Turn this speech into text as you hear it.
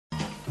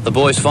The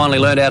boys finally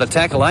learned how to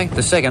tackle, eh?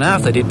 The second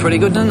half they did pretty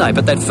good, didn't they?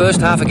 But that first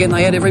half again,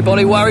 they had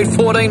everybody worried.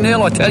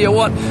 14-0, I tell you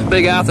what.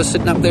 Big Arthur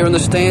sitting up there in the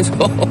stands.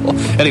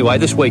 Anyway,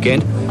 this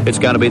weekend, it's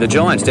going to be the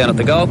Giants down at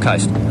the Gold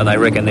Coast. And they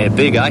reckon they're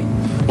big, eh?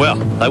 Well,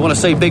 they want to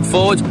see big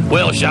forwards?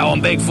 We'll show them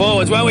big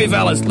forwards, won't we,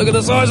 fellas? Look at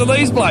the size of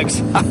these blokes.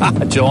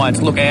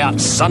 Giants, look out.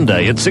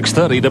 Sunday at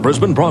 6:30, the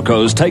Brisbane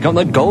Broncos take on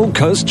the Gold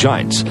Coast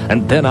Giants.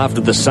 And then after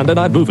the Sunday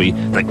night movie,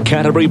 the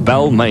Canterbury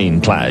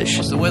Balmain clash.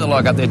 What's the weather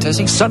like up there,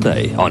 Tessie?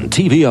 Sunday on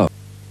TVO.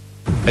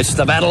 It's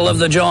the Battle of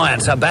the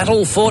Giants, a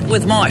battle fought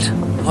with might.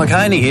 Like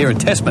Haney here in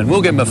Testman,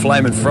 we'll give him a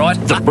flaming fright.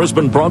 The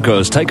Brisbane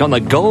Broncos take on the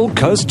Gold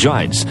Coast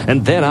Giants.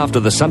 And then after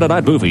the Sunday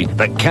night movie,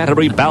 the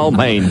Canterbury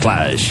Balmain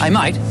clash. Hey,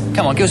 mate,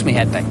 come on, give us me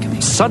hat back. Come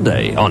here.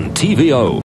 Sunday on TVO.